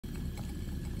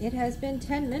It has been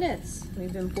 10 minutes.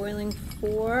 We've been boiling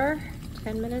for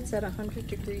 10 minutes at 100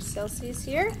 degrees Celsius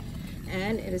here,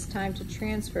 and it is time to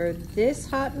transfer this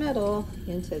hot metal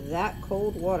into that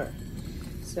cold water.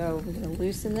 So I'm going to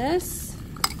loosen this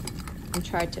and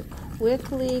try to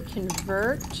quickly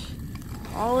convert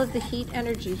all of the heat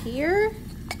energy here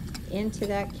into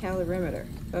that calorimeter.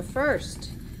 But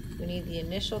first, we need the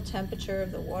initial temperature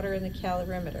of the water in the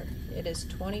calorimeter. It is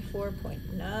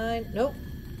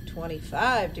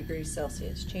 25 degrees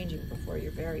Celsius, changing before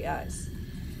your very eyes.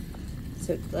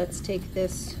 So let's take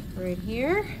this right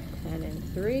here, and in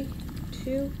 3,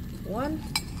 2, 1,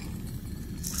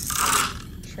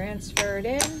 transfer it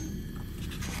in.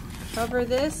 Cover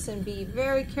this and be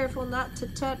very careful not to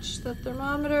touch the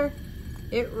thermometer.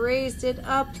 It raised it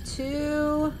up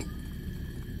to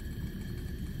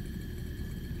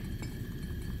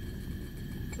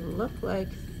looked like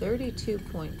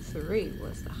 32.3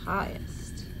 was the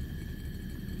highest,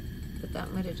 but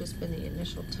that might have just been the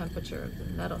initial temperature of the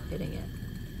metal hitting it.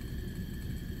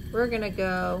 We're gonna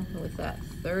go with that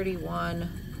 31.1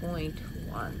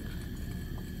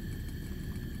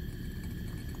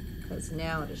 because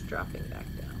now it is dropping back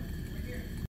down.